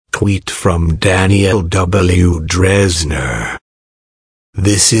tweet from Daniel W. Drezner.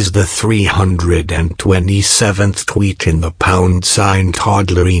 This is the 327th tweet in the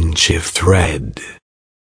 #ToddlerInChief thread.